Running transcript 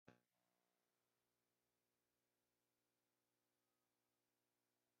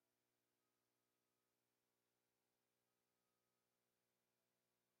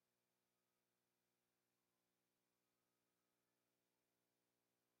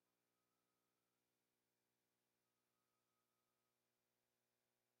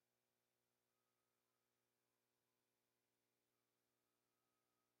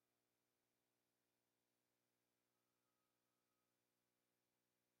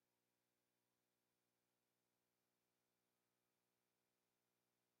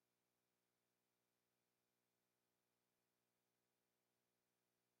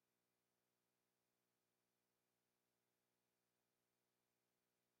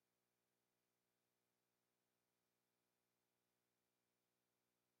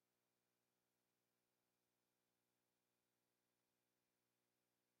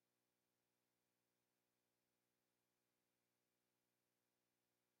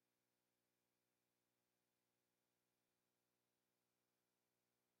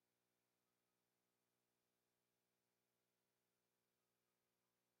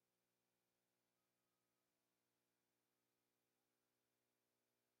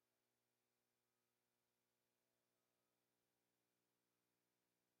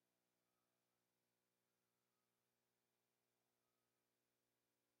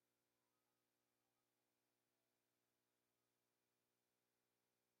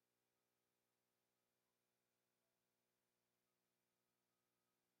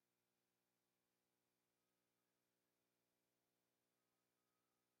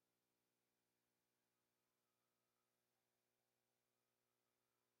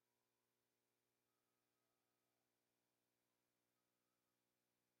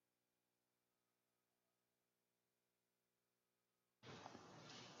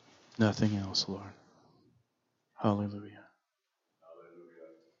nothing else, Lord. Hallelujah.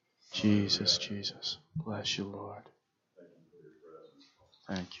 Jesus, Jesus. Bless you, Lord.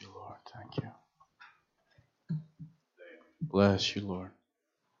 Thank you, Lord. Thank you. Bless you, Lord.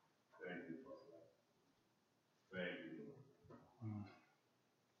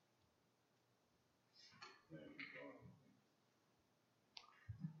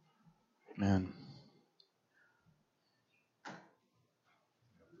 Amen.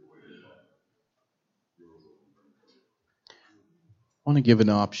 I want to give an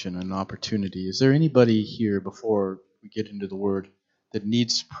option, an opportunity. Is there anybody here before we get into the Word that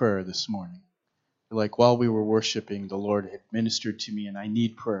needs prayer this morning? Like while we were worshiping, the Lord had ministered to me and I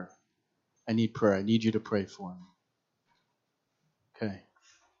need prayer. I need prayer. I need you to pray for me. Okay.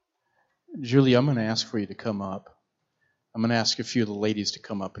 Julie, I'm going to ask for you to come up. I'm going to ask a few of the ladies to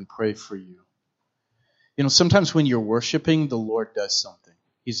come up and pray for you. You know, sometimes when you're worshiping, the Lord does something.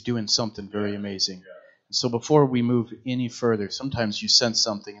 He's doing something very amazing. And so before we move any further, sometimes you sense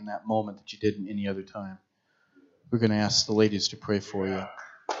something in that moment that you didn't any other time. We're going to ask the ladies to pray for you.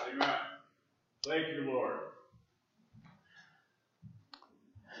 Amen. Thank you, Lord.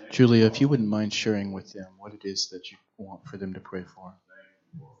 Julia, if you wouldn't mind sharing with them what it is that you want for them to pray for.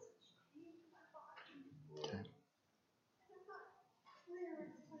 Okay.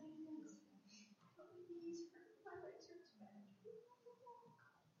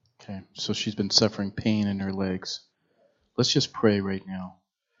 Okay, so she's been suffering pain in her legs. Let's just pray right now.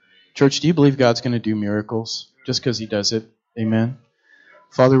 Church, do you believe God's going to do miracles just because He does it? Amen.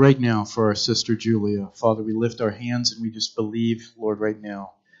 Father, right now for our sister Julia, Father, we lift our hands and we just believe, Lord, right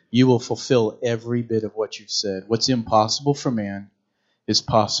now, you will fulfill every bit of what you've said. What's impossible for man is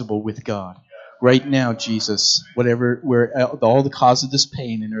possible with God. Right now, Jesus, where all the cause of this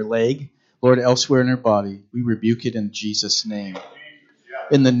pain in her leg, Lord, elsewhere in her body, we rebuke it in Jesus' name.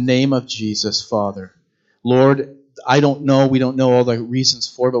 In the name of Jesus, Father. Lord, we don't know all the reasons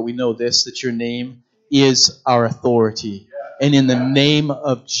for it, but we know this, that your name is our authority. And in the name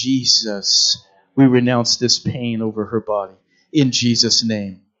of Jesus, we renounce this pain over her body. In Jesus'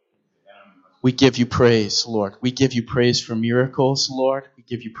 name. We give you praise, Lord. We give you praise for miracles, Lord. We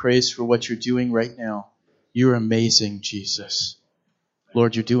give you praise for what you're doing right now. You're amazing, Jesus.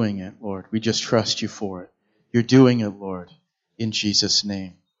 Lord, you're doing it, Lord. We just trust you for it. You're doing it, Lord. In Jesus'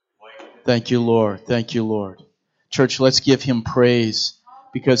 name. Thank you, Lord. Thank you, Lord. Church, let's give him praise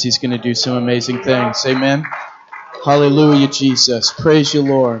because he's going to do some amazing things. Amen. Hallelujah, Jesus. Praise you,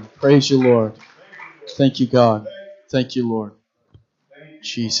 Lord. Praise you, Lord. Thank you, God. Thank you, Lord.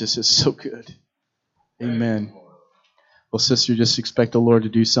 Jesus is so good. Amen. Well, sister, just expect the Lord to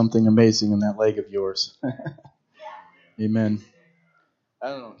do something amazing in that leg of yours. Amen. I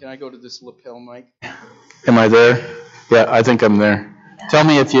don't know. Can I go to this lapel mic? Am I there? Yeah, I think I'm there. Tell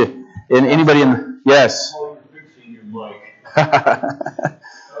me if you, anybody in, yes. While you're fixing your mic, I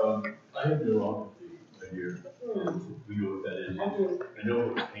have neuropathy right here. We know what that is. I know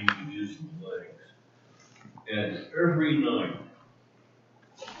what pain it is in the legs. And every night,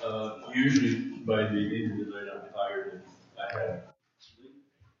 usually by the end of the night, I'm tired and I have sleep.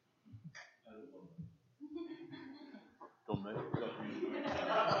 I don't know.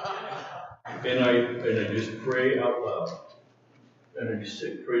 And I just pray out loud. And I just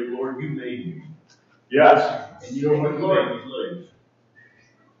say, pray, Lord, you made me. Yes. And you know what? You made these legs.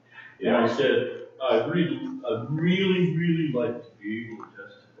 And I said, I'd really like to be able to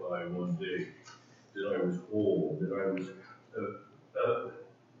testify one day that I was whole, that I was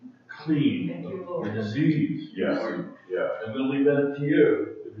clean of disease. Yes. Yeah. I'm going to leave that to you.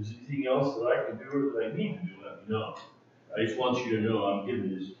 If there's anything else that I can do or that I need to do, let me know. I just want you to know I'm giving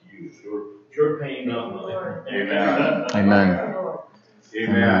this to you. It's your pain, not mine. Amen. Amen.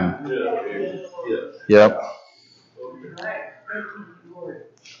 Amen. Yeah. Yep.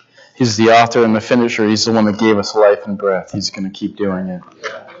 He's the author and the finisher. He's the one that gave us life and breath. He's going to keep doing it.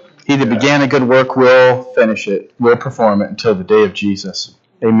 He that began a good work will finish it, will perform it until the day of Jesus.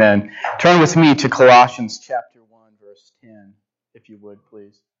 Amen. Turn with me to Colossians chapter 1, verse 10, if you would,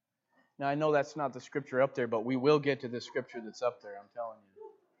 please. Now, I know that's not the scripture up there, but we will get to the scripture that's up there, I'm telling you.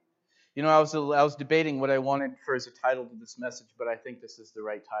 You know, I was debating what I wanted for as a title to this message, but I think this is the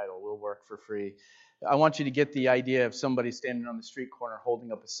right title. We'll work for free. I want you to get the idea of somebody standing on the street corner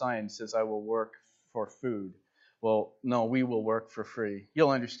holding up a sign that says, I will work for food. Well, no, we will work for free.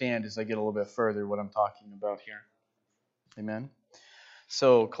 You'll understand as I get a little bit further what I'm talking about here. Amen.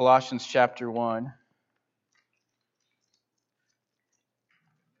 So, Colossians chapter 1.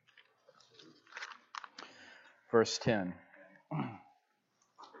 Verse 10.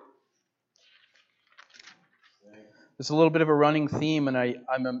 It's a little bit of a running theme, and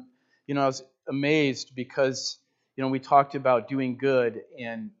I was amazed because, we talked about doing good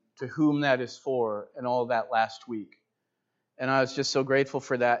and to whom that is for and all that last week. And I was just so grateful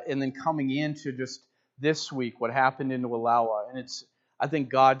for that. And then coming into just this week, what happened in Wallowa. And it's, I think,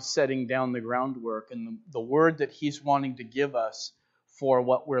 God setting down the groundwork and the word that He's wanting to give us for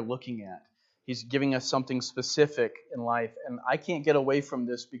what we're looking at. He's giving us something specific in life. And I can't get away from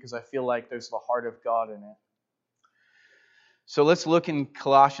this because I feel like there's the heart of God in it. So let's look in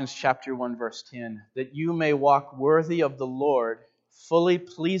Colossians chapter 1, verse 10. That you may walk worthy of the Lord, fully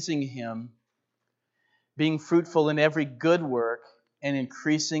pleasing Him, being fruitful in every good work, and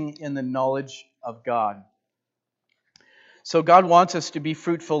increasing in the knowledge of God. So God wants us to be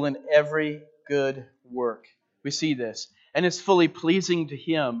fruitful in every good work. We see this. And it's fully pleasing to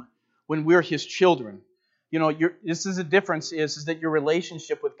Him when we're His children. This is the difference is that your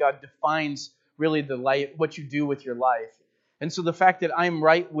relationship with God defines really the life, what you do with your life. And so the fact that I'm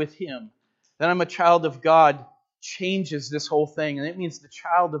right with Him, that I'm a child of God, changes this whole thing. And it means the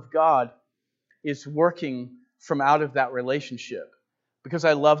child of God is working from out of that relationship. Because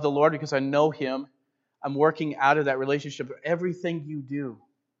I love the Lord, because I know Him, I'm working out of that relationship. Everything you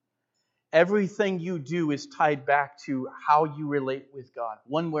do is tied back to how you relate with God,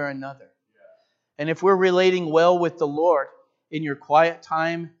 one way or another. And if we're relating well with the Lord in your quiet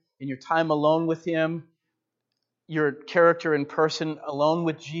time, in your time alone with Him, your character in person alone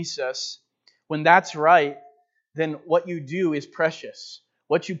with Jesus, when that's right, then what you do is precious.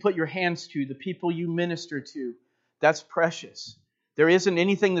 What you put your hands to, the people you minister to, that's precious. There isn't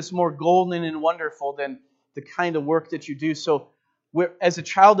anything that's more golden and wonderful than the kind of work that you do. So as a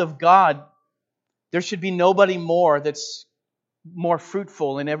child of God, there should be nobody more that's more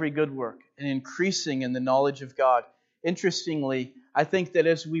fruitful in every good work and increasing in the knowledge of God. Interestingly, I think that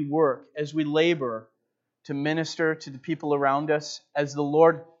as we work, as we labor to minister to the people around us, as the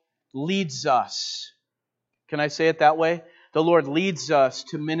Lord leads us, can I say it that way? The Lord leads us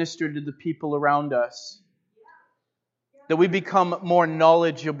to minister to the people around us, that we become more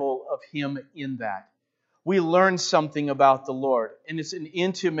knowledgeable of Him in that. We learn something about the Lord, and it's an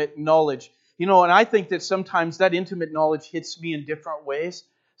intimate knowledge. And I think that sometimes that intimate knowledge hits me in different ways.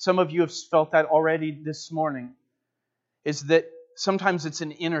 Some of you have felt that already this morning, is that sometimes it's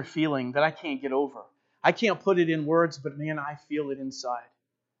an inner feeling that I can't get over. I can't put it in words, but man, I feel it inside.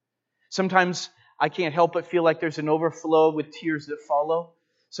 Sometimes I can't help but feel like there's an overflow with tears that follow.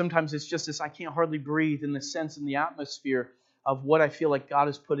 Sometimes it's just this, I can't hardly breathe in the sense and the atmosphere of what I feel like God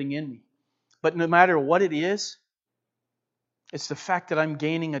is putting in me. But no matter what it is, it's the fact that I'm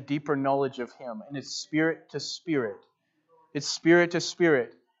gaining a deeper knowledge of Him. And it's spirit to spirit. It's spirit to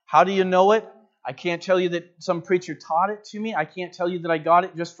spirit. How do you know it? I can't tell you that some preacher taught it to me. I can't tell you that I got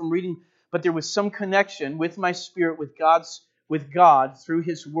it just from reading. But there was some connection with my spirit, with God through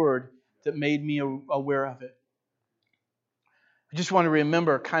His Word that made me aware of it. I just want to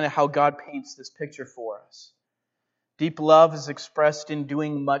remember kind of how God paints this picture for us. Deep love is expressed in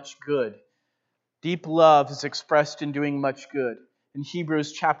doing much good. Deep love is expressed in doing much good. In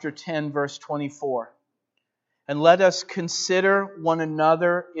Hebrews chapter 10, verse 24. And let us consider one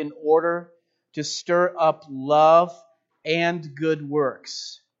another in order to stir up love and good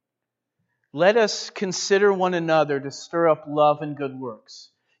works. Let us consider one another to stir up love and good works.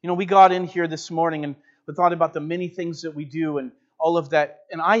 We got in here this morning and we thought about the many things that we do and all of that.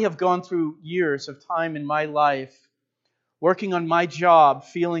 And I have gone through years of time in my life working on my job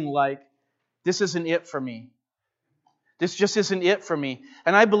feeling like this isn't it for me. This just isn't it for me.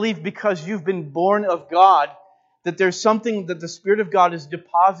 And I believe because you've been born of God, that there's something that the Spirit of God has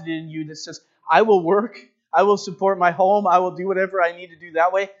deposited in you that says, I will work, I will support my home, I will do whatever I need to do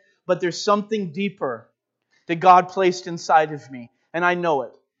that way. But there's something deeper that God placed inside of me. And I know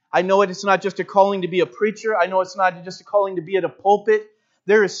it. I know it. It's not just a calling to be a preacher. I know it's not just a calling to be at a pulpit.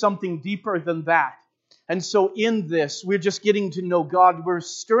 There is something deeper than that. And so in this, we're just getting to know God. We're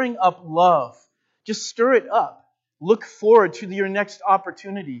stirring up love. Just stir it up. Look forward to your next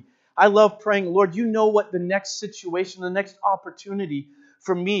opportunity. I love praying, Lord, you know what the next situation, the next opportunity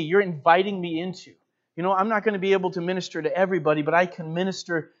for me, you're inviting me into. I'm not going to be able to minister to everybody, but I can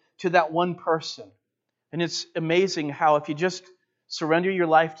minister to that one person. And it's amazing how if you just surrender your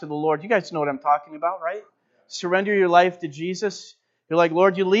life to the Lord, you guys know what I'm talking about, right? Surrender your life to Jesus. You're like,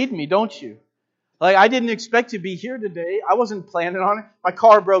 Lord, you lead me, don't you? Like, I didn't expect to be here today. I wasn't planning on it. My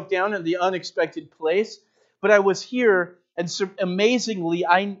car broke down in the unexpected place. But I was here, and amazingly,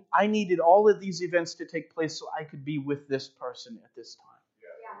 I needed all of these events to take place so I could be with this person at this time.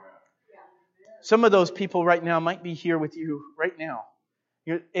 Some of those people right now might be here with you right now.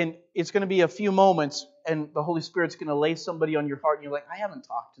 And it's going to be a few moments, and the Holy Spirit's going to lay somebody on your heart, and you're like, I haven't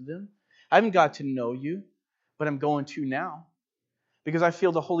talked to them. I haven't got to know you, but I'm going to now. Because I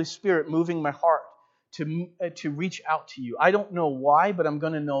feel the Holy Spirit moving my heart to reach out to you. I don't know why, but I'm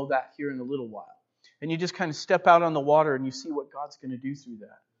going to know that here in a little while. And you just kind of step out on the water and you see what God's going to do through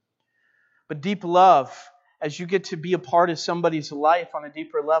that. But deep love, as you get to be a part of somebody's life on a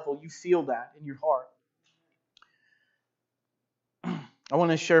deeper level, you feel that in your heart. I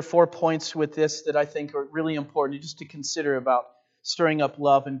want to share 4 points with this that I think are really important just to consider about stirring up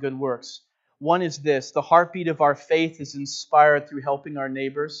love and good works. One is this: the heartbeat of our faith is inspired through helping our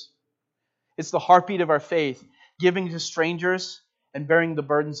neighbors. It's the heartbeat of our faith, giving to strangers and bearing the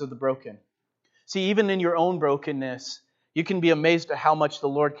burdens of the broken. See, even in your own brokenness, you can be amazed at how much the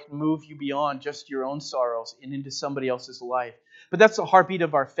Lord can move you beyond just your own sorrows and into somebody else's life. But that's the heartbeat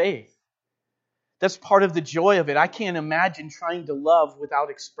of our faith. That's part of the joy of it. I can't imagine trying to love without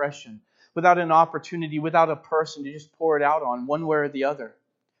expression, without an opportunity, without a person to just pour it out on, one way or the other.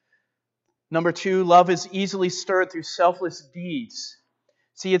 Number 2, love is easily stirred through selfless deeds.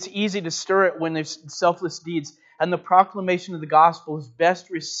 See, it's easy to stir it when there's selfless deeds, and the proclamation of the gospel is best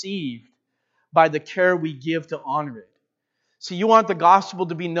received by the care we give to honor it. See, you want the gospel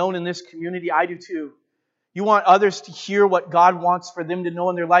to be known in this community? I do too. You want others to hear what God wants for them to know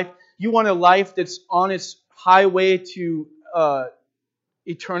in their life? You want a life that's on its highway to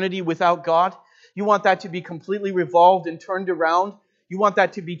eternity without God? You want that to be completely revolved and turned around? You want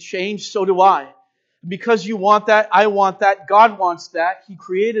that to be changed? So do I. Because you want that, I want that, God wants that. He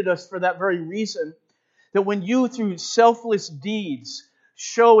created us for that very reason. That when you, through selfless deeds,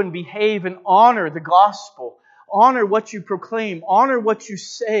 show and behave and honor the gospel, honor what you proclaim, honor what you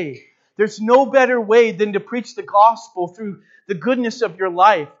say, there's no better way than to preach the gospel through the goodness of your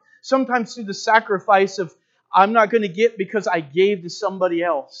life. Sometimes through the sacrifice of, I'm not going to get because I gave to somebody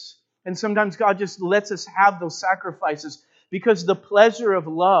else. And sometimes God just lets us have those sacrifices because the pleasure of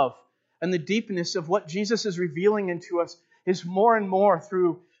love and the deepness of what Jesus is revealing into us is more and more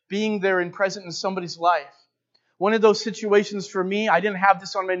through being there and present in somebody's life. One of those situations for me, I didn't have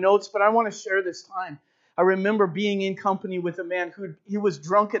this on my notes, but I want to share this time. I remember being in company with a man he was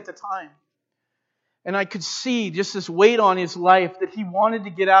drunk at the time. And I could see just this weight on his life that he wanted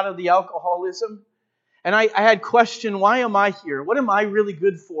to get out of the alcoholism. And I had questioned, why am I here? What am I really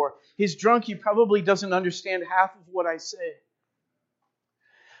good for? He's drunk. He probably doesn't understand half of what I say.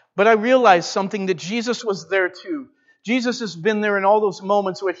 But I realized something, that Jesus was there too. Jesus has been there in all those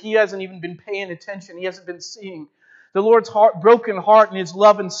moments where He hasn't even been paying attention. He hasn't been seeing. The Lord's broken heart and His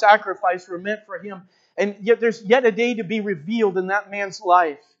love and sacrifice were meant for Him. And yet there's yet a day to be revealed in that man's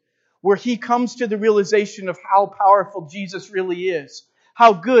life where he comes to the realization of how powerful Jesus really is,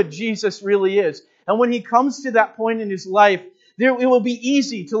 how good Jesus really is. And when he comes to that point in his life, it will be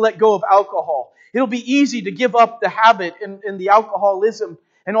easy to let go of alcohol. It'll be easy to give up the habit and the alcoholism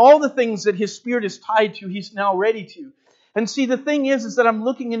and all the things that his spirit is tied to, he's now ready to. And see, the thing is that I'm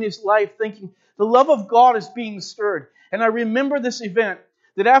looking in his life thinking, the love of God is being stirred. And I remember this event,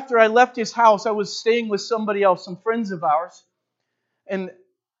 that after I left his house, I was staying with somebody else, some friends of ours. And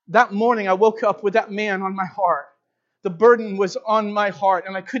that morning I woke up with that man on my heart. The burden was on my heart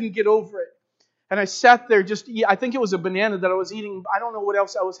and I couldn't get over it. And I sat there I think it was a banana that I was eating. I don't know what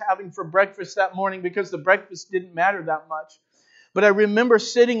else I was having for breakfast that morning because the breakfast didn't matter that much. But I remember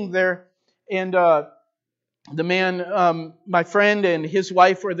sitting there and the man, my friend and his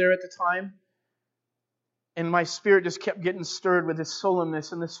wife were there at the time. And my spirit just kept getting stirred with this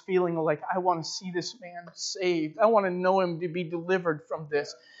sullenness and this feeling of like, I want to see this man saved. I want to know him to be delivered from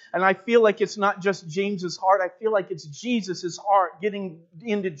this. And I feel like it's not just James's heart. I feel like it's Jesus' heart getting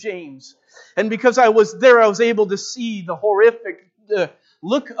into James. And because I was there, I was able to see the horrific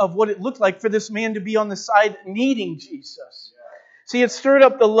look of what it looked like for this man to be on the side needing Jesus. See, it stirred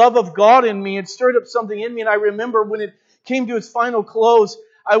up the love of God in me. It stirred up something in me. And I remember when it came to its final close,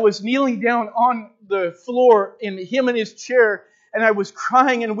 I was kneeling down on the floor in him in his chair, and I was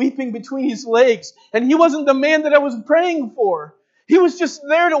crying and weeping between his legs. And he wasn't the man that I was praying for. He was just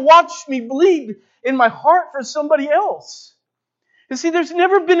there to watch me bleed in my heart for somebody else. You see, there's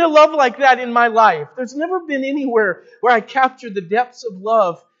never been a love like that in my life. There's never been anywhere where I captured the depths of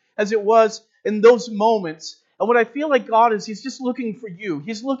love as it was in those moments. And what I feel like God is, He's just looking for you.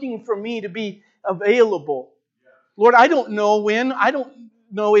 He's looking for me to be available. Lord, I don't know when. I don't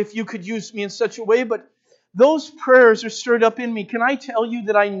know if you could use me in such a way, but those prayers are stirred up in me. Can I tell you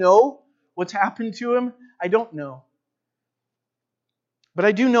that I know what's happened to him? I don't know. But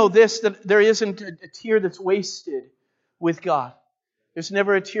I do know this, that there isn't a tear that's wasted with God. There's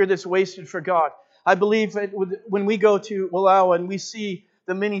never a tear that's wasted for God. I believe that when we go to Wallowa and we see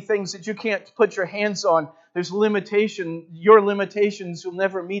the many things that you can't put your hands on, There's limitation. Your limitations will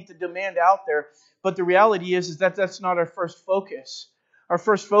never meet the demand out there. But the reality is that that's not our first focus. Our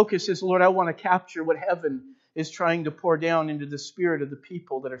first focus is, Lord, I want to capture what heaven is trying to pour down into the spirit of the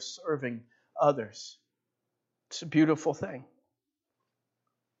people that are serving others. It's a beautiful thing.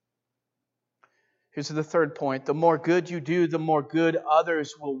 Here's the third point. The more good you do, the more good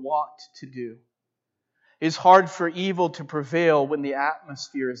others will want to do. It's hard for evil to prevail when the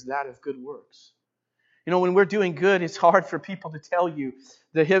atmosphere is that of good works. You know, when we're doing good, it's hard for people to tell you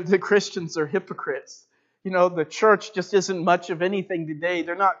the Christians are hypocrites. You know, the church just isn't much of anything today.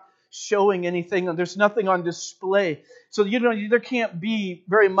 They're not showing anything. There's nothing on display. So, you know, there can't be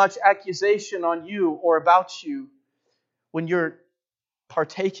very much accusation on you or about you when you're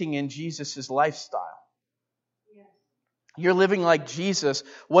partaking in Jesus' lifestyle. Yes. You're living like Jesus.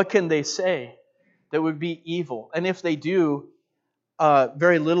 What can they say that would be evil? And if they do,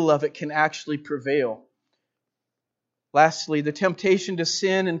 very little of it can actually prevail. Lastly, the temptation to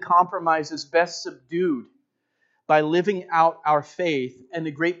sin and compromise is best subdued by living out our faith, and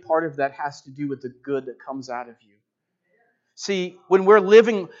the great part of that has to do with the good that comes out of you. See, when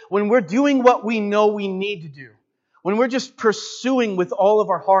we're doing what we know we need to do, when we're just pursuing with all of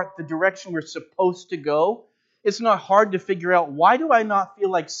our heart the direction we're supposed to go, it's not hard to figure out, why do I not feel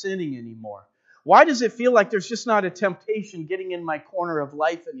like sinning anymore? Why does it feel like there's just not a temptation getting in my corner of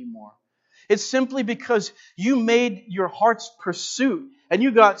life anymore? It's simply because you made your heart's pursuit and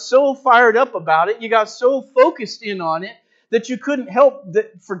you got so fired up about it, you got so focused in on it, that you couldn't help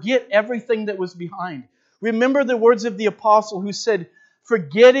but forget everything that was behind. Remember the words of the apostle who said,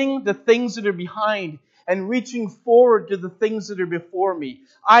 forgetting the things that are behind and reaching forward to the things that are before me,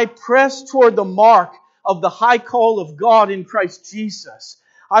 I press toward the mark of the high call of God in Christ Jesus.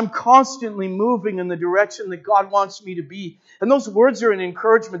 I'm constantly moving in the direction that God wants me to be. And those words are an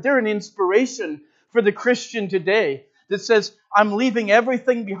encouragement. They're an inspiration for the Christian today that says, I'm leaving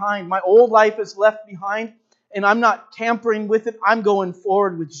everything behind. My old life is left behind, and I'm not tampering with it. I'm going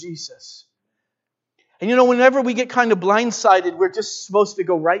forward with Jesus. And you know, whenever we get kind of blindsided, we're just supposed to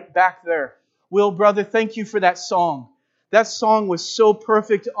go right back there. Will, brother, thank you for that song. That song was so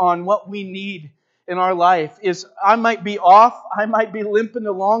perfect on what we need in our life. Is I might be off, I might be limping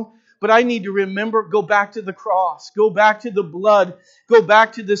along, but I need to remember, go back to the cross, go back to the blood, go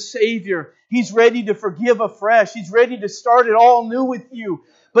back to the Savior. He's ready to forgive afresh. He's ready to start it all new with you.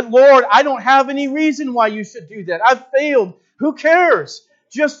 But Lord, I don't have any reason why you should do that. I've failed. Who cares?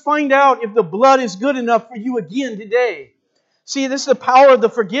 Just find out if the blood is good enough for you again today. See, this is the power of the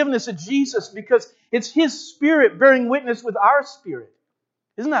forgiveness of Jesus, because it's His Spirit bearing witness with our spirit.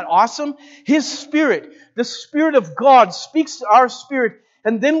 Isn't that awesome? His Spirit, the Spirit of God, speaks to our spirit,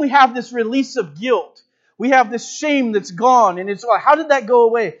 and then we have this release of guilt. We have this shame that's gone, and it's, how did that go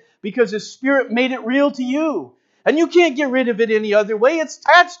away? Because His Spirit made it real to you. And you can't get rid of it any other way. It's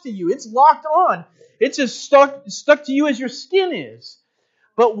attached to you. It's locked on. It's as stuck to you as your skin is.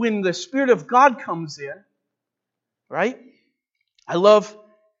 But when the Spirit of God comes in, right? I love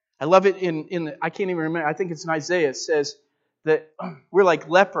it in I can't even remember, I think it's in Isaiah. It says that we're like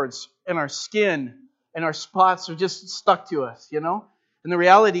leopards, and our skin and our spots are just stuck to us, you know? And the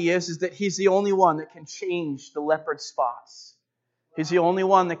reality is that He's the only one that can change the leopard spots. He's the only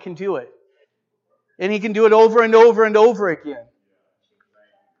one that can do it. And He can do it over and over and over again.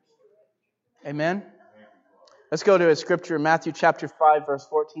 Amen? Let's go to a scripture in Matthew chapter 5, verse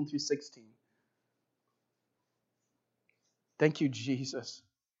 14 through 16. Thank you, Jesus.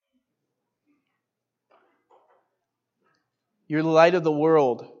 You're the light of the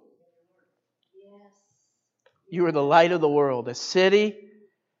world. You are the light of the world. A city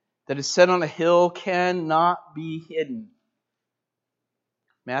that is set on a hill cannot be hidden.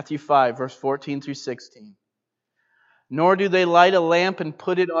 Matthew 5, verse 14 through 16. Nor do they light a lamp and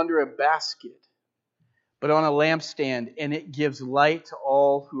put it under a basket, but on a lampstand, and it gives light to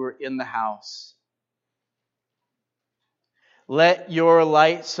all who are in the house. Let your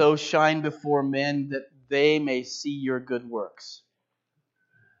light so shine before men that they may see your good works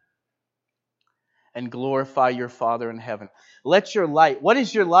and glorify your Father in heaven. Let your light. What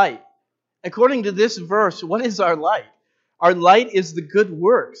is your light? According to this verse, what is our light? Our light is the good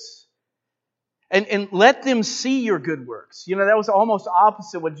works. And let them see your good works. You know, that was almost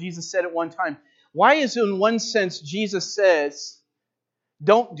opposite what Jesus said at one time. Why is it in one sense Jesus says,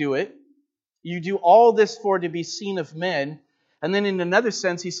 don't do it. You do all this for to be seen of men. And then in another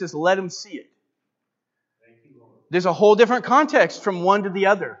sense, He says, let them see it. There's a whole different context from one to the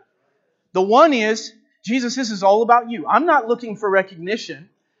other. The one is, Jesus, this is all about you. I'm not looking for recognition.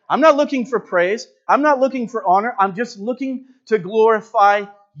 I'm not looking for praise. I'm not looking for honor. I'm just looking to glorify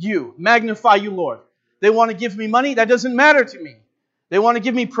you. Magnify you, Lord. They want to give me money. That doesn't matter to me. They want to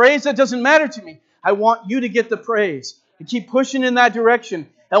give me praise. That doesn't matter to me. I want you to get the praise. And keep pushing in that direction.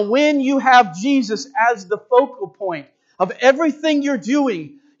 And when you have Jesus as the focal point of everything you're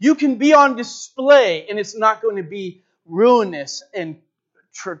doing, you can be on display, and it's not going to be ruinous and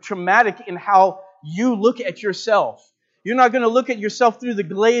traumatic in how you look at yourself. You're not going to look at yourself through the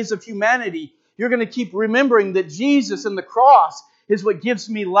glaze of humanity. You're going to keep remembering that Jesus and the cross is what gives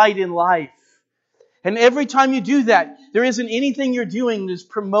me light in life. And every time you do that, there isn't anything you're doing that's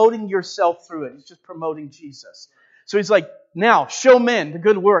promoting yourself through it. It's just promoting Jesus. So He's like, now show men the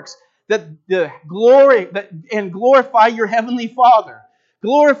good works that the glory and glorify your heavenly Father.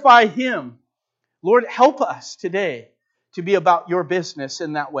 Glorify Him. Lord, help us today to be about your business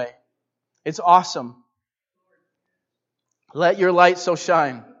in that way. It's awesome. Let your light so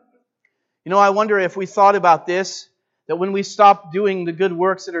shine. You know, I wonder if we thought about this, that when we stop doing the good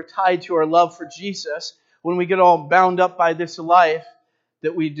works that are tied to our love for Jesus, when we get all bound up by this life,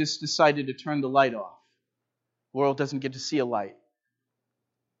 that we just decided to turn the light off. The world doesn't get to see a light.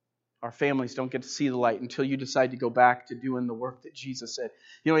 Our families don't get to see the light until you decide to go back to doing the work that Jesus said.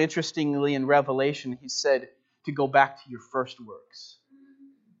 You know, interestingly, in Revelation, He said to go back to your first works.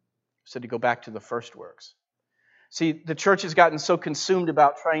 He said to go back to the first works. See, the church has gotten so consumed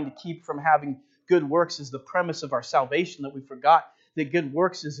about trying to keep from having good works as the premise of our salvation that we forgot that good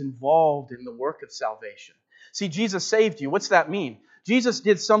works is involved in the work of salvation. See, Jesus saved you. What's that mean? Jesus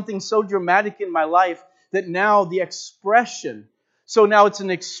did something so dramatic in my life that now the expression, so now it's an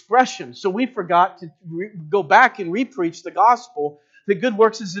expression. So we forgot to go back and re-preach the gospel. The good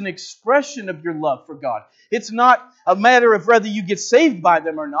works is an expression of your love for God. It's not a matter of whether you get saved by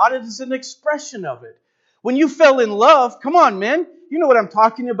them or not. It is an expression of it. When you fell in love, come on, men. You know what I'm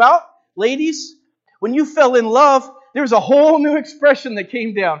talking about. Ladies, when you fell in love, there was a whole new expression that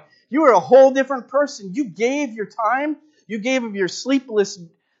came down. You were a whole different person. You gave your time. You gave of your sleepless,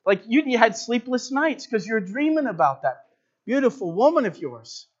 like you had sleepless nights because you're dreaming about that beautiful woman of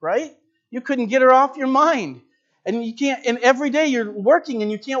yours, right? You couldn't get her off your mind. And you can't, and every day you're working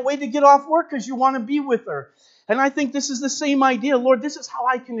and you can't wait to get off work because you want to be with her. And I think this is the same idea. Lord, this is how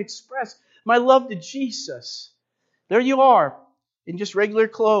I can express my love to Jesus. There you are in just regular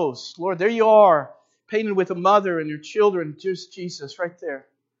clothes. Lord, there you are painted with a mother and your children. Just Jesus right there.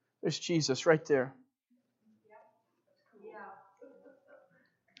 There's Jesus right there.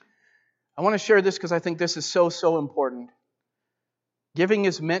 I want to share this because I think this is so important. Giving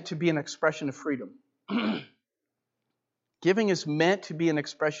is meant to be an expression of freedom. Giving is meant to be an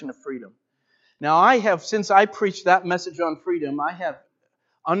expression of freedom. Now I have, since I preached that message on freedom, I have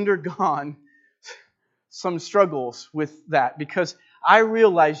undergone some struggles with that because I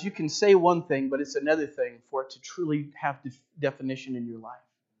realize you can say one thing, but it's another thing for it to truly have definition in your life.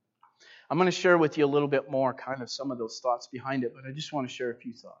 I'm going to share with you a little bit more, kind of some of those thoughts behind it, but I just want to share a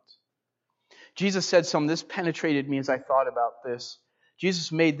few thoughts. Jesus said something, this penetrated me as I thought about this.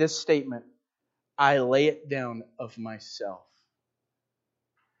 Jesus made this statement, I lay it down of myself.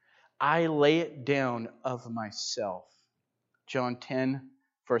 I lay it down of myself. John 10,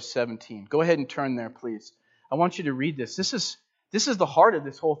 verse 17. Go ahead and turn there, please. I want you to read this. This is the heart of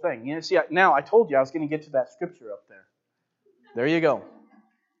this whole thing. You know, see, now I told you I was going to get to that scripture up there. There you go.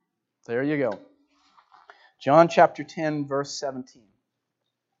 There you go. John chapter 10, verse 17.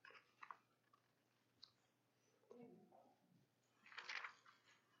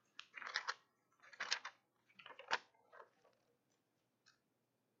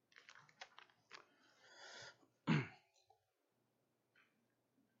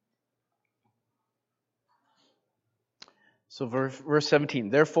 So verse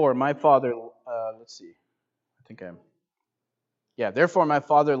 17. Therefore, my Father, therefore my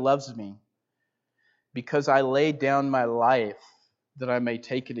Father loves me because I lay down my life that I may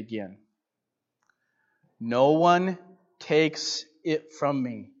take it again. No one takes it from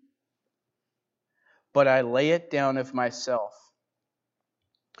me, but I lay it down of myself.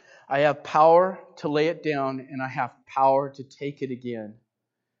 I have power to lay it down, and I have power to take it again.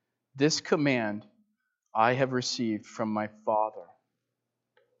 This command I have received from my Father.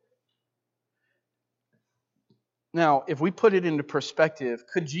 Now, if we put it into perspective,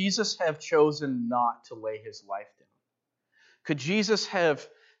 could Jesus have chosen not to lay His life down? Could Jesus have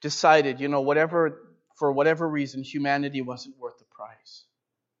decided, for whatever reason, humanity wasn't worth the price?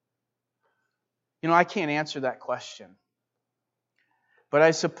 I can't answer that question. But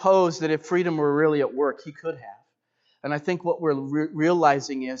I suppose that if freedom were really at work, He could have. And I think what we're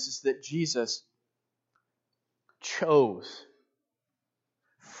realizing is that Jesus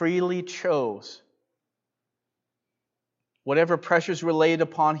freely chose Whatever pressures were laid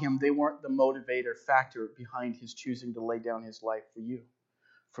upon him, they weren't the motivator factor behind his choosing to lay down his life for you,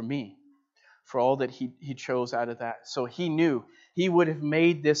 for me, for all that he chose out of that. So he knew he would have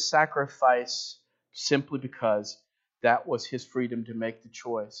made this sacrifice simply because that was his freedom to make the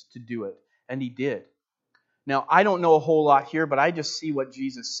choice to do it. And he did. Now, I don't know a whole lot here, but I just see what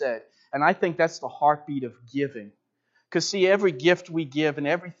Jesus said. And I think that's the heartbeat of giving. Because see, every gift we give and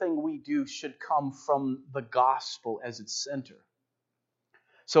everything we do should come from the gospel as its center.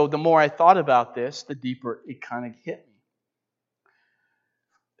 So the more I thought about this, the deeper it kind of hit me.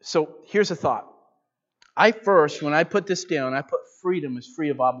 So here's a thought. When I put this down, I put freedom is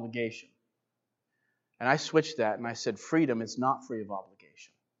free of obligation. And I switched that and I said freedom is not free of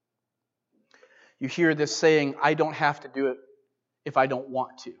obligation. You hear this saying, I don't have to do it if I don't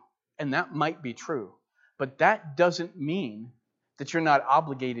want to. And that might be true. But that doesn't mean that you're not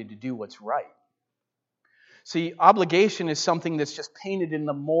obligated to do what's right. See, obligation is something that's just painted in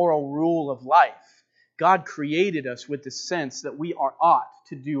the moral rule of life. God created us with the sense that we ought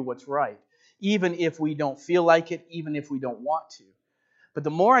to do what's right, even if we don't feel like it, even if we don't want to. But the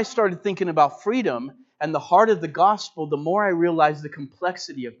more I started thinking about freedom and the heart of the gospel, the more I realized the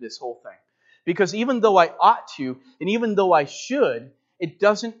complexity of this whole thing. Because even though I ought to, and even though I should, it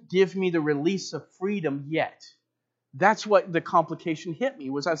doesn't give me the release of freedom yet. That's what the complication hit me,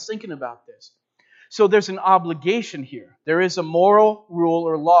 was I was thinking about this. So there's an obligation here. There is a moral rule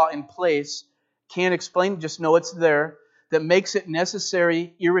or law in place, can't explain, just know it's there, that makes it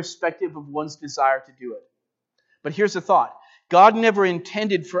necessary irrespective of one's desire to do it. But here's the thought. God never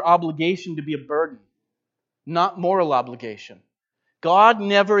intended for obligation to be a burden, not moral obligation. God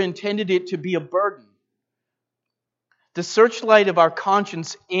never intended it to be a burden. The searchlight of our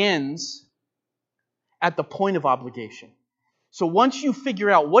conscience ends at the point of obligation. So once you figure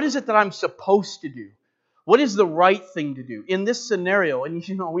out what is it that I'm supposed to do, what is the right thing to do in this scenario, and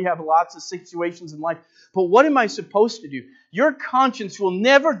we have lots of situations in life, but what am I supposed to do? Your conscience will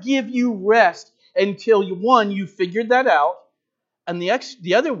never give you rest until you figured that out, and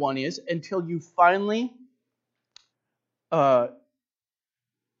the other one is until you finally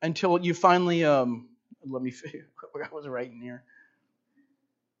let me figure what I was writing here.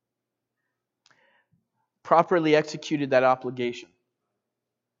 Properly executed that obligation.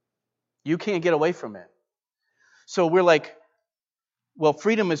 You can't get away from it. So we're like, well,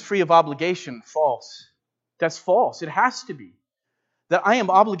 freedom is free of obligation. False. That's false. It has to be. That I am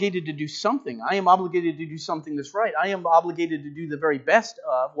obligated to do something. I am obligated to do something that's right. I am obligated to do the very best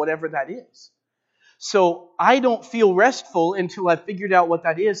of whatever that is. So I don't feel restful until I've figured out what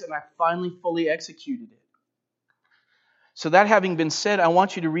that is and I finally fully executed it. So that having been said, I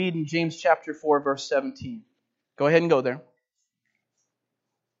want you to read in James chapter 4, verse 17. Go ahead and go there.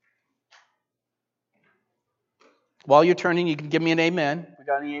 While you're turning, you can give me an amen. We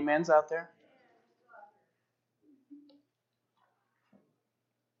got any amens out there?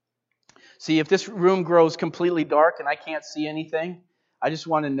 See, if this room grows completely dark and I can't see anything, I just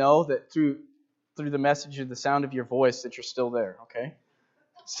want to know that through the message of the sound of your voice that you're still there, okay?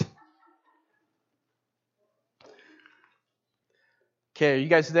 Okay, are you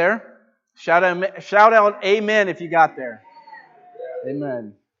guys there? Shout out amen if you got there.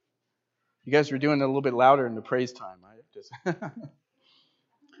 Amen. You guys were doing it a little bit louder in the praise time.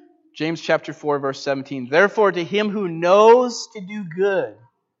 James chapter 4, verse 17. Therefore, to him who knows to do good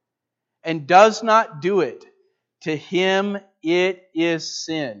and does not do it, to him it is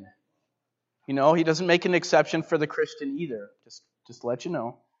sin. He doesn't make an exception for the Christian either. Just to let you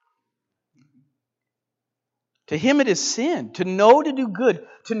know. To him it is sin, to know to do good,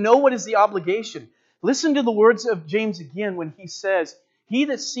 to know what is the obligation. Listen to the words of James again when he says, he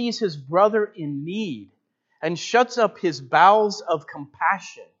that sees his brother in need and shuts up his bowels of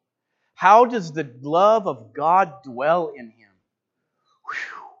compassion, how does the love of God dwell in him?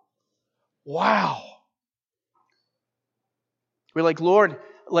 Whew. Wow. We're like, Lord,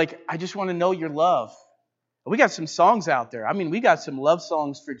 I just want to know your love. We got some songs out there. We got some love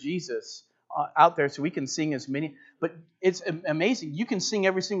songs for Jesus out there so we can sing as many. But it's amazing. You can sing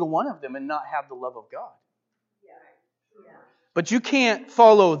every single one of them and not have the love of God. Yeah. But you can't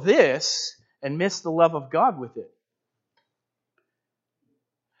follow this and miss the love of God with it.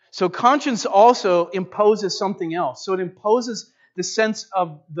 So conscience also imposes something else. So it imposes the sense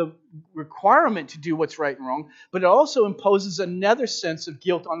of the requirement to do what's right and wrong, but it also imposes another sense of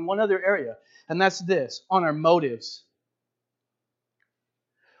guilt on one other area, and that's this, on our motives.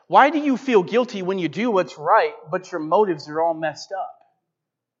 Why do you feel guilty when you do what's right, but your motives are all messed up?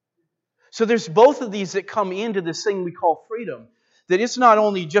 So there's both of these that come into this thing we call freedom, that it's not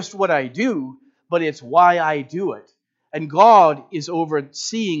only just what I do, but it's why I do it. And God is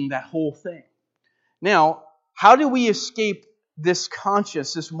overseeing that whole thing. Now, how do we escape this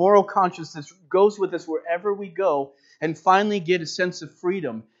conscience, this moral conscience that goes with us wherever we go, and finally get a sense of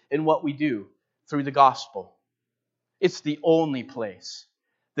freedom in what we do? Through the gospel. It's the only place.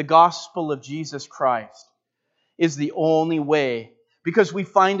 The gospel of Jesus Christ is the only way. Because we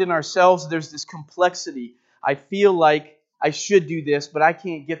find in ourselves there's this complexity. I feel like I should do this, but I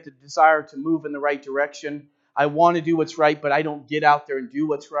can't get the desire to move in the right direction. I want to do what's right, but I don't get out there and do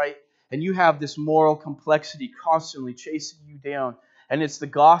what's right. And you have this moral complexity constantly chasing you down. And it's the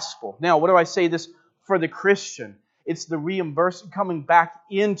gospel. Now, what do I say this for the Christian? It's the reimbursement, coming back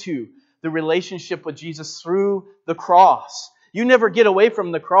into the relationship with Jesus through the cross. You never get away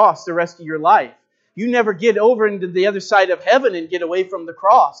from the cross the rest of your life. You never get over into the other side of heaven and get away from the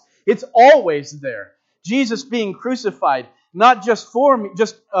cross. It's always there. Jesus being crucified, not just for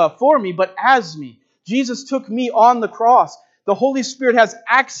me, but as me. Jesus took me on the cross. The Holy Spirit has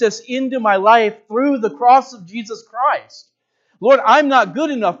access into my life through the cross of Jesus Christ. Lord, I'm not good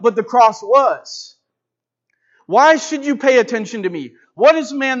enough, but the cross was. Why should you pay attention to me? What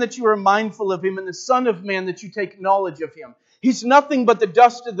is man that you are mindful of him, and the Son of Man that you take knowledge of him? He's nothing but the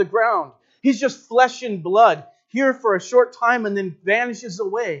dust of the ground. He's just flesh and blood, here for a short time and then vanishes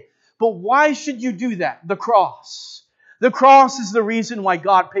away. But why should you do that? The cross. The cross is the reason why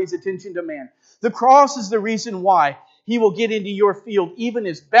God pays attention to man. The cross is the reason why He will get into your field, even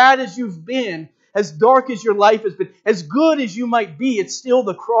as bad as you've been, as dark as your life has been, as good as you might be. It's still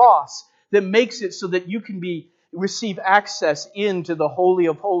the cross that makes it so that you can receive access into the Holy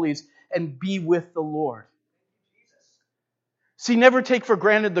of Holies and be with the Lord. See, never take for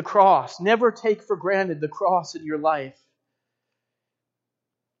granted the cross. Never take for granted the cross in your life.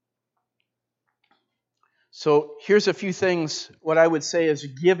 So here's a few things. What I would say is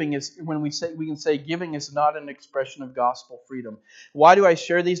giving is, when we can say giving is not an expression of gospel freedom. Why do I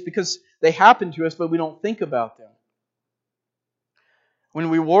share these? Because they happen to us, but we don't think about them. When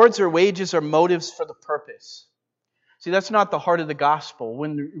rewards or wages are motives for the purpose. See, that's not the heart of the gospel.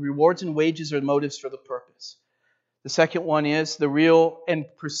 When rewards and wages are motives for the purpose. The second one is the real and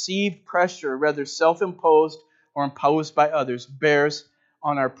perceived pressure, whether self-imposed or imposed by others, bears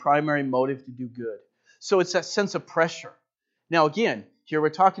on our primary motive to do good. So it's that sense of pressure. Now again, here we're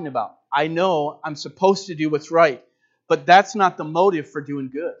talking about, I know I'm supposed to do what's right, but that's not the motive for doing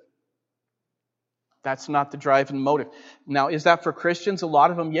good. That's not the driving motive. Now, is that for Christians? A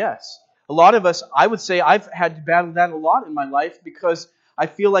lot of them, yes. A lot of us, I would say I've had to battle that a lot in my life because I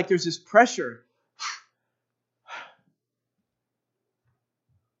feel like there's this pressure.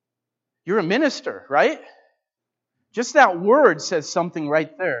 You're a minister, right? Just that word says something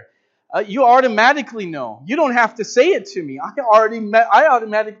right there. You automatically know. You don't have to say it to me. I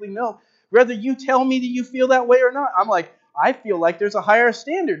automatically know. Whether you tell me that you feel that way or not, I'm like, I feel like there's a higher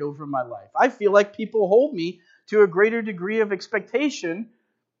standard over my life. I feel like people hold me to a greater degree of expectation.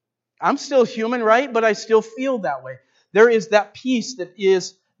 I'm still human, right? But I still feel that way. There is that peace that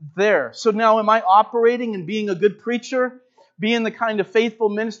is there. So now am I operating and being a good preacher? Being the kind of faithful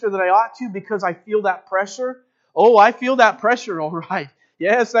minister that I ought to because I feel that pressure? Oh, I feel that pressure, all right.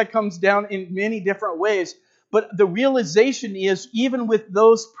 Yes, that comes down in many different ways. But the realization is, even with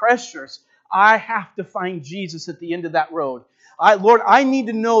those pressures, I have to find Jesus at the end of that road. Lord, I need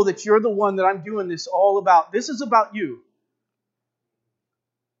to know that you're the one that I'm doing this all about. This is about you.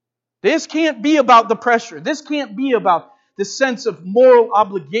 This can't be about the pressure. This can't be about the sense of moral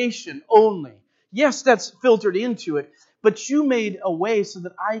obligation only. Yes, that's filtered into it. But you made a way so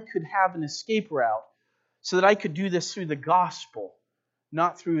that I could have an escape route, so that I could do this through the gospel,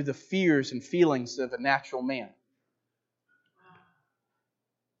 not through the fears and feelings of a natural man.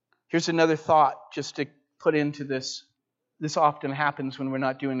 Here's another thought just to put into this. This often happens when we're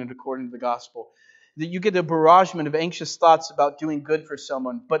not doing it according to the gospel. That you get a barragement of anxious thoughts about doing good for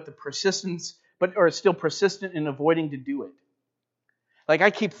someone, but still persistent in avoiding to do it. Like I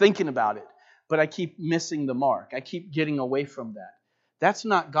keep thinking about it, but I keep missing the mark. I keep getting away from that. That's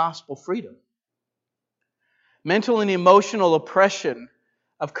not gospel freedom. Mental and emotional oppression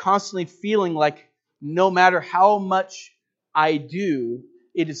of constantly feeling like no matter how much I do,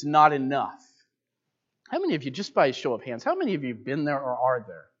 it is not enough. How many of you, just by a show of hands, how many of you have been there or are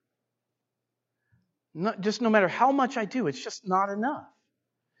there? No matter how much I do, it's just not enough.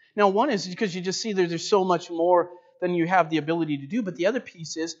 Now, one is because you just see there's so much more than you have the ability to do. But the other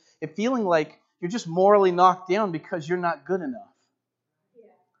piece is it feeling like you're just morally knocked down because you're not good enough. Yeah.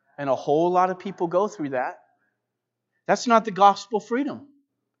 And a whole lot of people go through that. That's not the gospel freedom.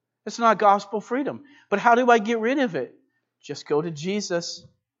 It's not gospel freedom. But how do I get rid of it? Just go to Jesus.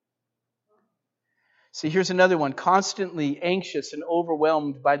 See, here's another one. Constantly anxious and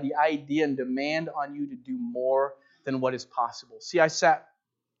overwhelmed by the idea and demand on you to do more than what is possible. See, I sat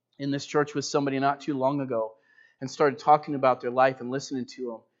in this church with somebody not too long ago and started talking about their life and listening to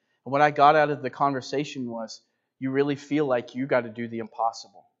them. And what I got out of the conversation was, you really feel like you got to do the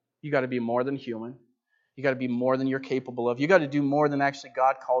impossible. You got to be more than human. You got to be more than you're capable of. You got to do more than actually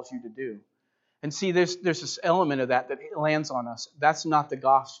God calls you to do. And see, there's this element of that lands on us. That's not the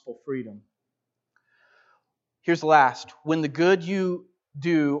gospel freedom. Here's the last. When the good you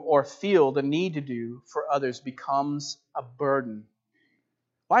do or feel the need to do for others becomes a burden.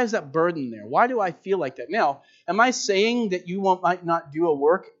 Why is that burden there? Why do I feel like that? Now, am I saying that you might not do a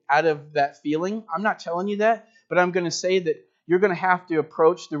work out of that feeling? I'm not telling you that, but I'm going to say that you're going to have to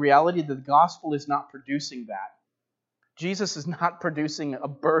approach the reality that the gospel is not producing that. Jesus is not producing a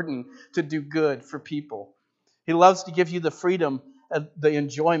burden to do good for people. He loves to give you the freedom, the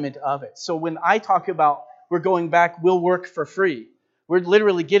enjoyment of it. So when I talk about we're going back, we'll work for free, we're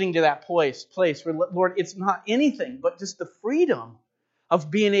literally getting to that place where, Lord, it's not anything but just the freedom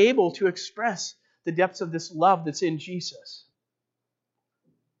of being able to express the depths of this love that's in Jesus.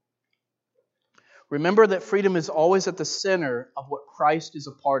 Remember that freedom is always at the center of what Christ is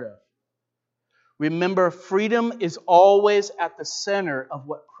a part of. Remember, freedom is always at the center of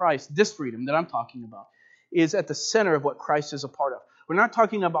what Christ, this freedom that I'm talking about, is at the center of what Christ is a part of. We're not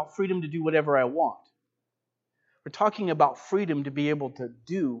talking about freedom to do whatever I want. We're talking about freedom to be able to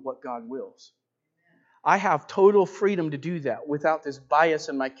do what God wills. I have total freedom to do that without this bias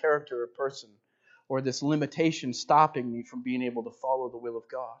in my character or person or this limitation stopping me from being able to follow the will of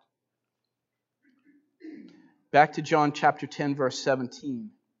God. Back to John chapter 10, verse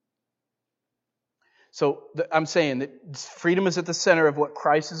 17. So I'm saying that freedom is at the center of what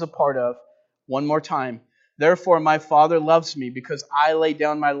Christ is a part of. One more time. Therefore my Father loves me because I lay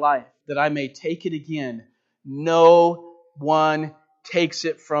down my life that I may take it again. No one takes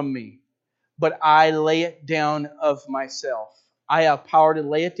it from me, but I lay it down of myself. I have power to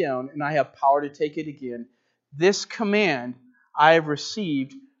lay it down, and I have power to take it again. This command I have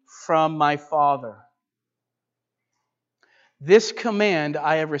received from my Father. This command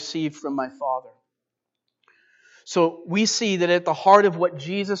I have received from my Father. So we see that at the heart of what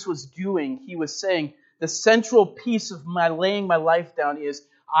Jesus was doing, He was saying, the central piece of my laying my life down is,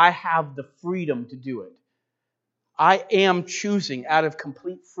 I have the freedom to do it. I am choosing out of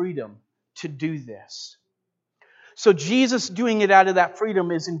complete freedom to do this. So Jesus doing it out of that freedom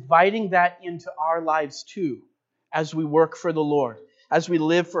is inviting that into our lives too, as we work for the Lord, as we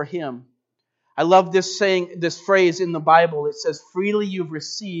live for Him. I love this saying, this phrase in the Bible. It says, freely you've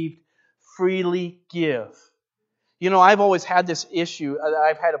received, freely give. You know, I've always had this issue.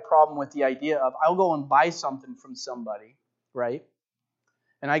 I've had a problem with the idea of I'll go and buy something from somebody, right?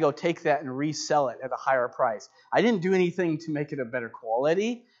 And I go take that and resell it at a higher price. I didn't do anything to make it a better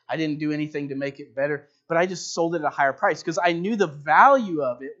quality. I didn't do anything to make it better, but I just sold it at a higher price because I knew the value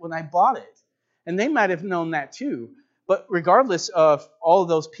of it when I bought it. And they might have known that too. But regardless of all of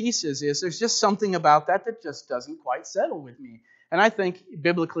those pieces, there's just something about that just doesn't quite settle with me. And I think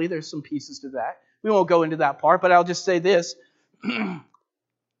biblically there's some pieces to that. We won't go into that part, but I'll just say this.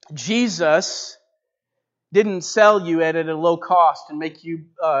 Jesus didn't sell you at a low cost and make you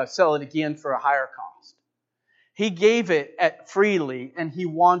sell it again for a higher cost. He gave it freely, and He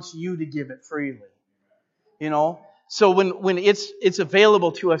wants you to give it freely. You know? So when it's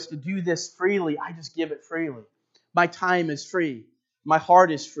available to us to do this freely, I just give it freely. My time is free. My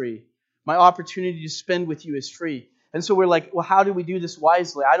heart is free. My opportunity to spend with you is free. And so we're like, well, how do we do this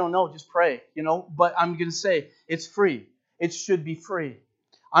wisely? I don't know, just pray, you know. But I'm going to say, it's free. It should be free.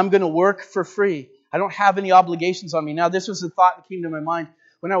 I'm going to work for free. I don't have any obligations on me. Now, this was a thought that came to my mind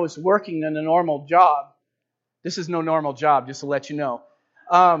when I was working in a normal job. This is no normal job, just to let you know.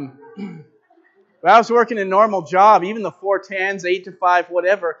 When I was working a normal job, even the 410s, 8 to 5,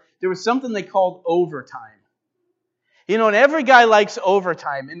 whatever, there was something they called overtime. You know, and every guy likes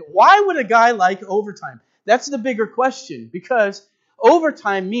overtime. And why would a guy like overtime? That's the bigger question, because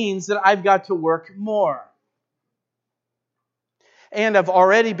overtime means that I've got to work more. And I've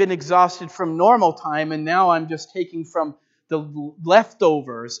already been exhausted from normal time, and now I'm just taking from the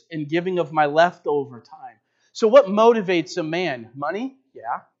leftovers and giving of my leftover time. So what motivates a man? Money?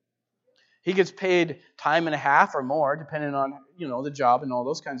 Yeah. He gets paid time and a half or more, depending on, you know, the job and all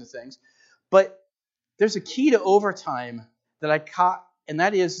those kinds of things. But there's a key to overtime that I caught, and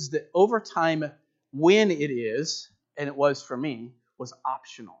that is that overtime, when it is, and it was for me, was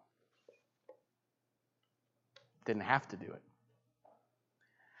optional. Didn't have to do it.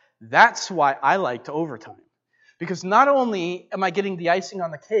 That's why I liked overtime. Because not only am I getting the icing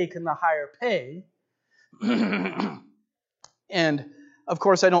on the cake and the higher pay, And of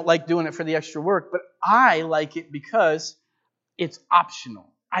course, I don't like doing it for the extra work, but I like it because it's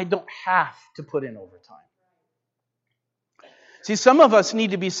optional. I don't have to put in overtime. See, some of us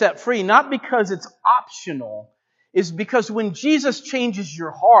need to be set free, not because it's optional, it's because when Jesus changes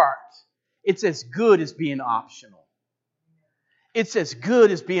your heart, it's as good as being optional. It's as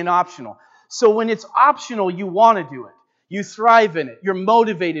good as being optional. So when it's optional, you want to do it. You thrive in it. You're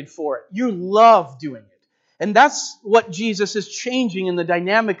motivated for it. You love doing it. And that's what Jesus is changing in the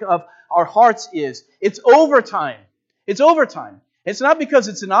dynamic of our hearts is. It's overtime. It's overtime. It's not because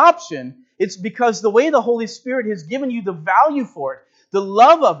it's an option. It's because the way the Holy Spirit has given you the value for it, the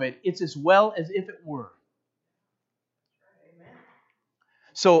love of it, it's as well as if it were.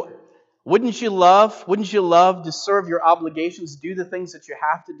 So, wouldn't you love to serve your obligations, do the things that you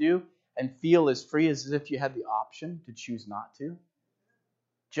have to do, and feel as free as if you had the option to choose not to?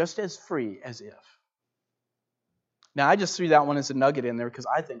 Just as free as if. Now, I just threw that one as a nugget in there because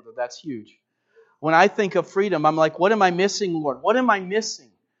I think that that's huge. When I think of freedom, I'm like, what am I missing, Lord? What am I missing?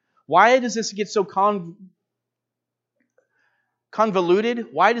 Why does this get so convoluted?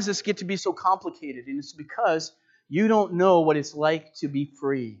 Why does this get to be so complicated? And it's because you don't know what it's like to be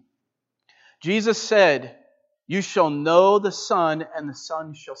free. Jesus said, you shall know the Son, and the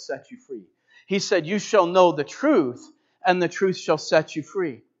Son shall set you free. He said, you shall know the truth, and the truth shall set you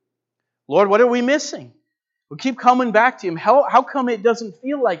free. Lord, what are we missing? We keep coming back to Him. How come it doesn't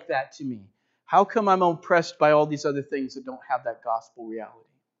feel like that to me? How come I'm oppressed by all these other things that don't have that gospel reality?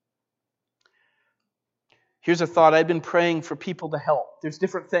 Here's a thought. I've been praying for people to help. There's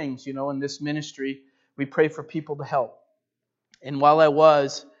different things, in this ministry. We pray for people to help. And while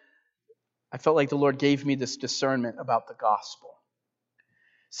I felt like the Lord gave me this discernment about the gospel.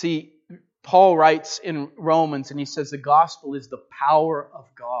 See, Paul writes in Romans, and he says the gospel is the power of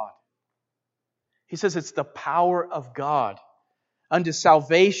God. He says it's the power of God unto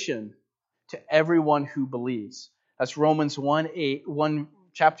salvation to everyone who believes. That's Romans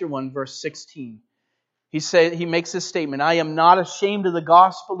chapter 1, verse 16. He makes this statement, I am not ashamed of the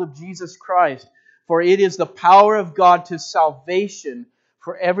gospel of Jesus Christ, for it is the power of God to salvation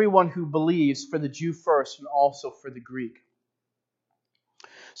for everyone who believes, for the Jew first and also for the Greek.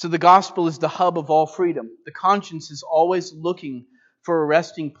 So the gospel is the hub of all freedom. The conscience is always looking for a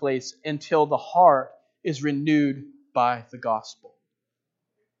resting place until the heart is renewed by the gospel.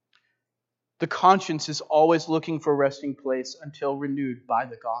 The conscience is always looking for a resting place until renewed by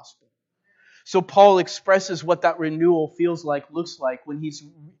the gospel. So Paul expresses what that renewal looks like when he's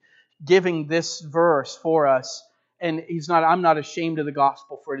giving this verse for us. And I'm not ashamed of the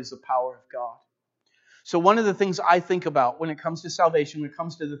gospel, for it is the power of God. So one of the things I think about when it comes to salvation, when it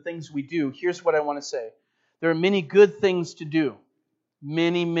comes to the things we do, here's what I want to say. There are many good things to do.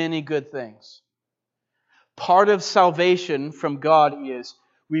 Many, many good things. Part of salvation from God is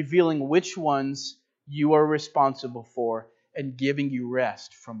revealing which ones you are responsible for and giving you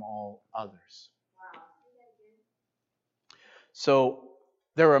rest from all others. So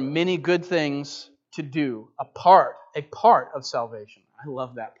there are many good things to do. A part of salvation. I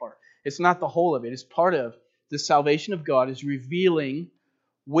love that part. It's not the whole of it. It's part of the salvation of God is revealing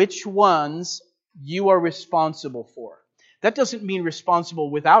which ones you are responsible for. That doesn't mean responsible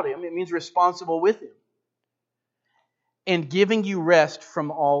without Him. It means responsible with Him. And giving you rest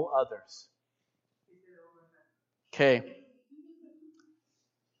from all others. Okay.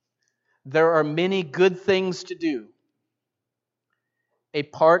 There are many good things to do. A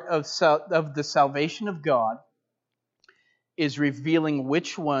part of the salvation of God is revealing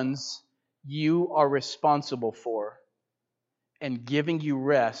which ones you are responsible for and giving you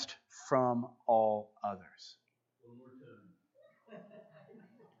rest from all others.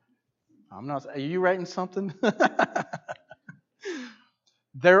 Are you writing something?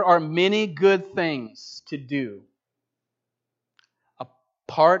 There are many good things to do. A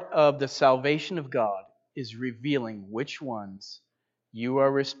part of the salvation of God is revealing which ones you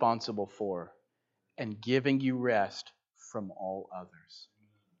are responsible for and giving you rest from all others.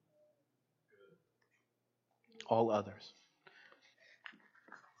 All others.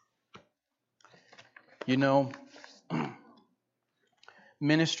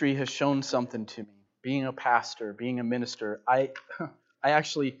 Ministry has shown something to me. Being a pastor, being a minister, I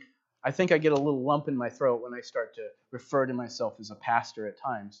think I get a little lump in my throat when I start to refer to myself as a pastor at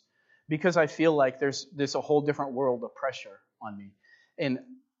times, because I feel like there's a whole different world of pressure on me. And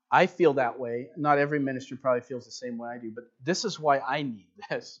I feel that way. Not every minister probably feels the same way I do, but this is why I need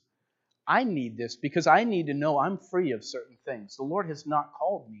this. I need this because I need to know I'm free of certain things. The Lord has not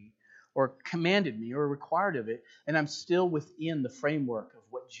called me or commanded me or required of it, and I'm still within the framework of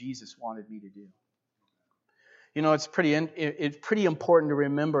what Jesus wanted me to do. You know, it's pretty important to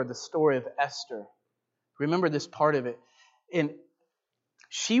remember the story of Esther. Remember this part of it. And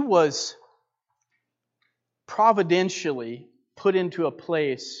she was providentially put into a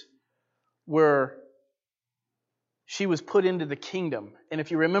place where she was put into the kingdom. And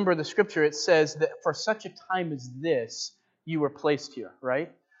if you remember the scripture, it says that for such a time as this, you were placed here,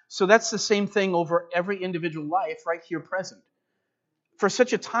 right? So that's the same thing over every individual life right here present. For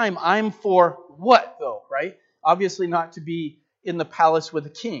such a time, I'm for what though, right? Obviously not to be in the palace with a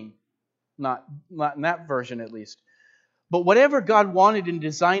king. Not in that version at least. But whatever God wanted and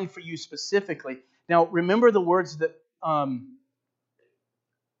designed for you specifically. Now, remember the words that I'm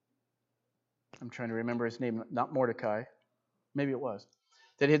trying to remember his name, not Mordecai. Maybe it was.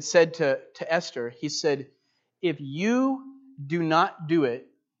 That had said to Esther, he said, if you do not do it,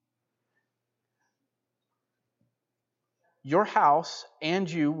 your house and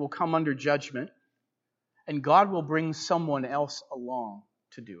you will come under judgment, and God will bring someone else along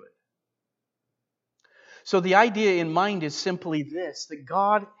to do it. So the idea in mind is simply this, that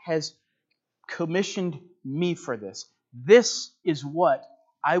God has commissioned me for this. This is what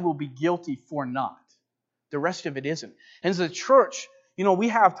I will be guilty for not. The rest of it isn't. And as a church, you know, we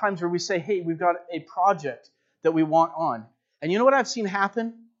have times where we say, hey, we've got a project that we want on. And you know what I've seen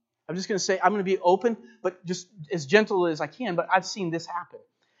happen? I'm just going to say, I'm going to be open, but just as gentle as I can, but I've seen this happen.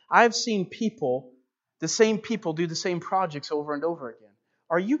 I've seen the same people do the same projects over and over again.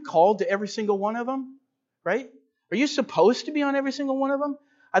 Are you called to every single one of them? Right? Are you supposed to be on every single one of them?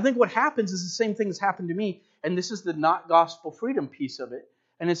 I think what happens is the same thing that's happened to me, and this is the not gospel freedom piece of it,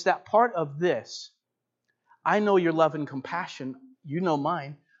 and it's that part of this. I know your love and compassion. You know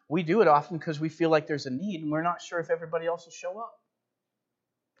mine. We do it often because we feel like there's a need, and we're not sure if everybody else will show up.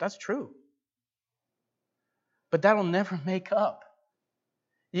 That's true. But that'll never make up.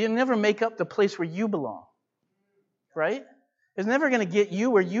 You'll never make up the place where you belong. Right? It's never going to get you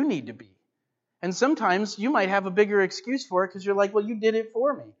where you need to be. And sometimes you might have a bigger excuse for it because you're like, well, you did it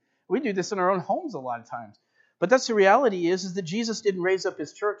for me. We do this in our own homes a lot of times. But that's the reality is that Jesus didn't raise up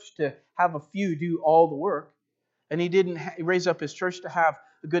His church to have a few do all the work. And He didn't raise up His church to have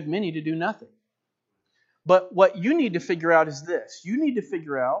a good many to do nothing. But what you need to figure out is this. You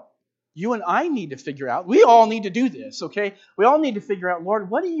and I need to figure out, we all need to do this, okay? We all need to figure out,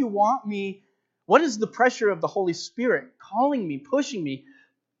 Lord, what do you want me, what is the pressure of the Holy Spirit calling me, pushing me,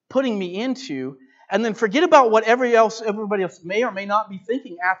 putting me into, and then forget about what everybody else may or may not be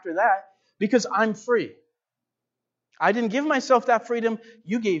thinking after that, because I'm free. I didn't give myself that freedom.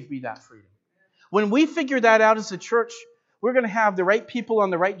 You gave me that freedom. When we figure that out as a church, we're going to have the right people on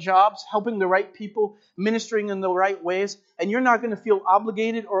the right jobs, helping the right people, ministering in the right ways, and you're not going to feel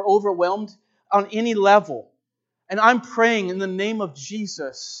obligated or overwhelmed on any level. And I'm praying in the name of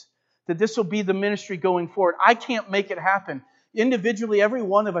Jesus that this will be the ministry going forward. I can't make it happen. Individually, every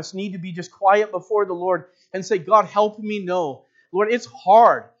one of us need to be just quiet before the Lord and say, God, help me know. Lord, it's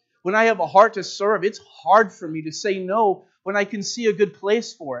hard. When I have a heart to serve, it's hard for me to say no when I can see a good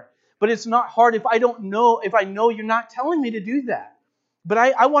place for it. But it's not hard if I know you're not telling me to do that. But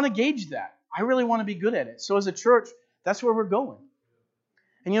I want to gauge that. I really want to be good at it. So as a church, that's where we're going.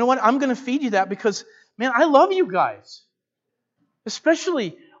 And you know what? I'm going to feed you that because, man, I love you guys.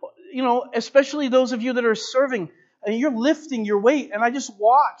 Especially those of you that are serving. And you're lifting your weight, and I just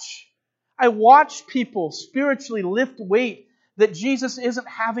watch. I watch people spiritually lift weight that Jesus isn't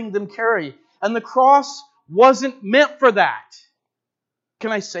having them carry. And the cross wasn't meant for that.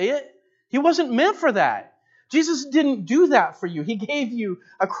 Can I say it? He wasn't meant for that. Jesus didn't do that for you. He gave you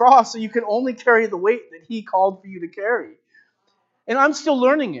a cross so you could only carry the weight that He called for you to carry. And I'm still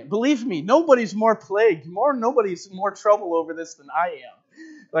learning it. Believe me, nobody's more plagued. Nobody's more trouble over this than I am.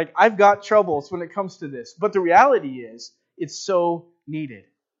 Like, I've got troubles when it comes to this. But the reality is, it's so needed.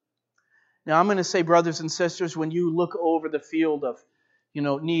 Now, I'm going to say, brothers and sisters, when you look over the field of,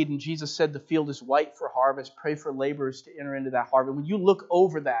 need, and Jesus said the field is white for harvest, pray for laborers to enter into that harvest. When you look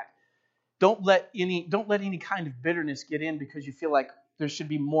over that, don't let any kind of bitterness get in because you feel like there should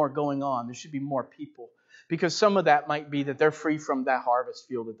be more going on. There should be more people. Because some of that might be that they're free from that harvest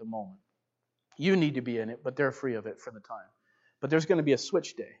field at the moment. You need to be in it, but they're free of it for the time. But there's going to be a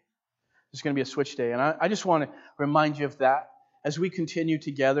switch day. There's going to be a switch day. And I just want to remind you of that. As we continue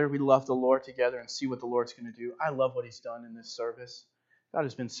together, we love the Lord together and see what the Lord's going to do. I love what He's done in this service. God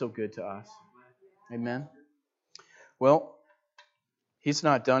has been so good to us. Amen. Well, He's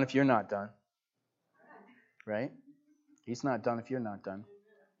not done if you're not done. Right? He's not done if you're not done.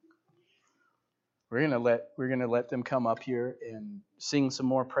 We're gonna let them come up here and sing some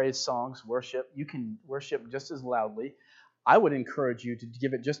more praise songs, worship. You can worship just as loudly. I would encourage you to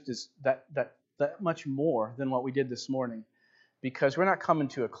give it just as that that much more than what we did this morning, because we're not coming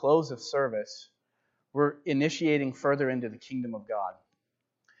to a close of service. We're initiating further into the kingdom of God.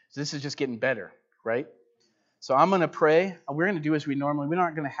 So this is just getting better, right? So I'm going to pray. We're going to do as we normally. We're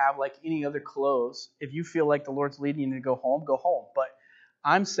not going to have like any other close. If you feel like the Lord's leading you to go home, go home. But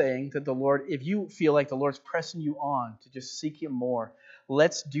I'm saying that the Lord, if you feel like the Lord's pressing you on to just seek Him more,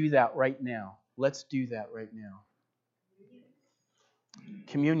 let's do that right now. Let's do that right now.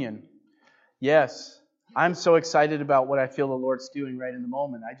 Communion. Yes. I'm so excited about what I feel the Lord's doing right in the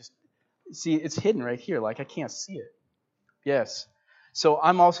moment. I just see it's hidden right here. Like I can't see it. Yes. So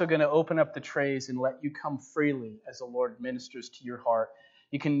I'm also going to open up the trays and let you come freely as the Lord ministers to your heart.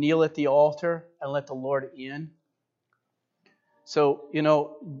 You can kneel at the altar and let the Lord in. So,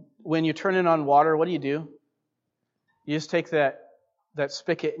 when you're turning on water, what do? You just take that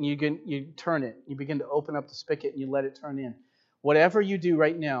spigot and you turn it. You begin to open up the spigot and you let it turn in. Whatever you do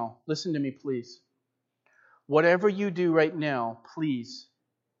right now, listen to me, please. Whatever you do right now, please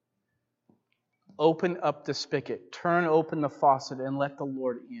open up the spigot. Turn open the faucet and let the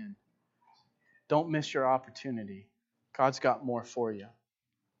Lord in. Don't miss your opportunity. God's got more for you.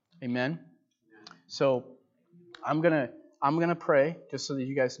 Amen? So I'm gonna pray just so that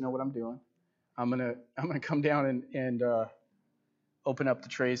you guys know what I'm doing. I'm gonna come down and open up the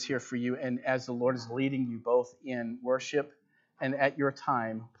trays here for you. And as the Lord is leading you both in worship and at your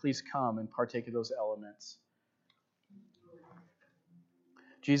time, please come and partake of those elements.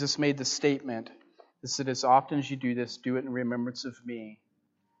 Jesus made the statement that said, as often as you do this, do it in remembrance of me.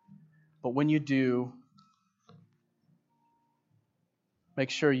 But when you do, make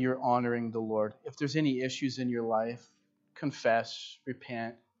sure you're honoring the Lord. If there's any issues in your life, confess,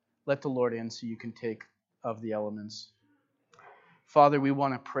 repent, let the Lord in so you can take of the elements. Father, we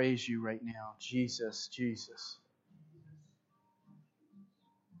want to praise you right now. Jesus, Jesus.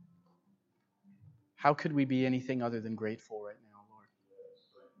 How could we be anything other than grateful right now, Lord?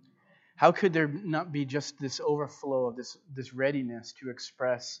 How could there not be just this overflow of this readiness to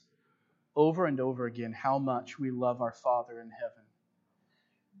express over and over again how much we love our Father in heaven?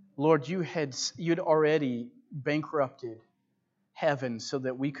 Lord, you'd already bankrupted heaven so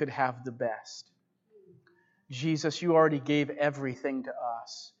that we could have the best. Jesus, you already gave everything to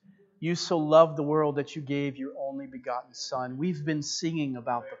us. You so loved the world that you gave your only begotten Son. We've been singing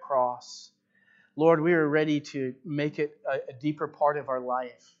about the cross. Lord, we are ready to make it a deeper part of our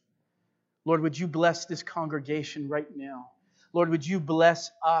life. Lord, would you bless this congregation right now? Lord, would you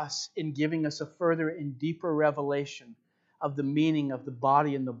bless us in giving us a further and deeper revelation of the meaning of the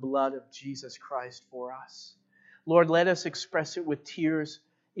body and the blood of Jesus Christ for us. Lord, let us express it with tears,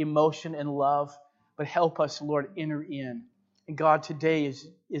 emotion, and love, but help us, Lord, enter in. And God, today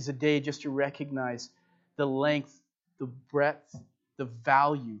is a day just to recognize the length, the breadth, the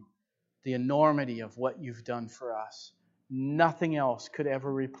value, the enormity of what you've done for us. Nothing else could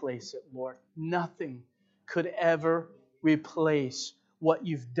ever replace it, Lord. Nothing could ever replace what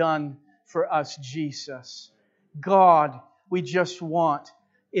you've done for us, Jesus. God, we just want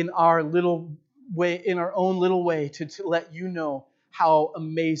in our little way, in our own little way, to let you know how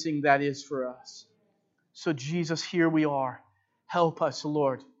amazing that is for us. So Jesus, here we are. Help us,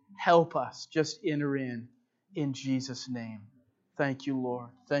 Lord. Help us. Just enter in Jesus' name. Thank you, Lord.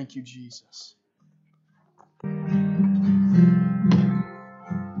 Thank you, Jesus.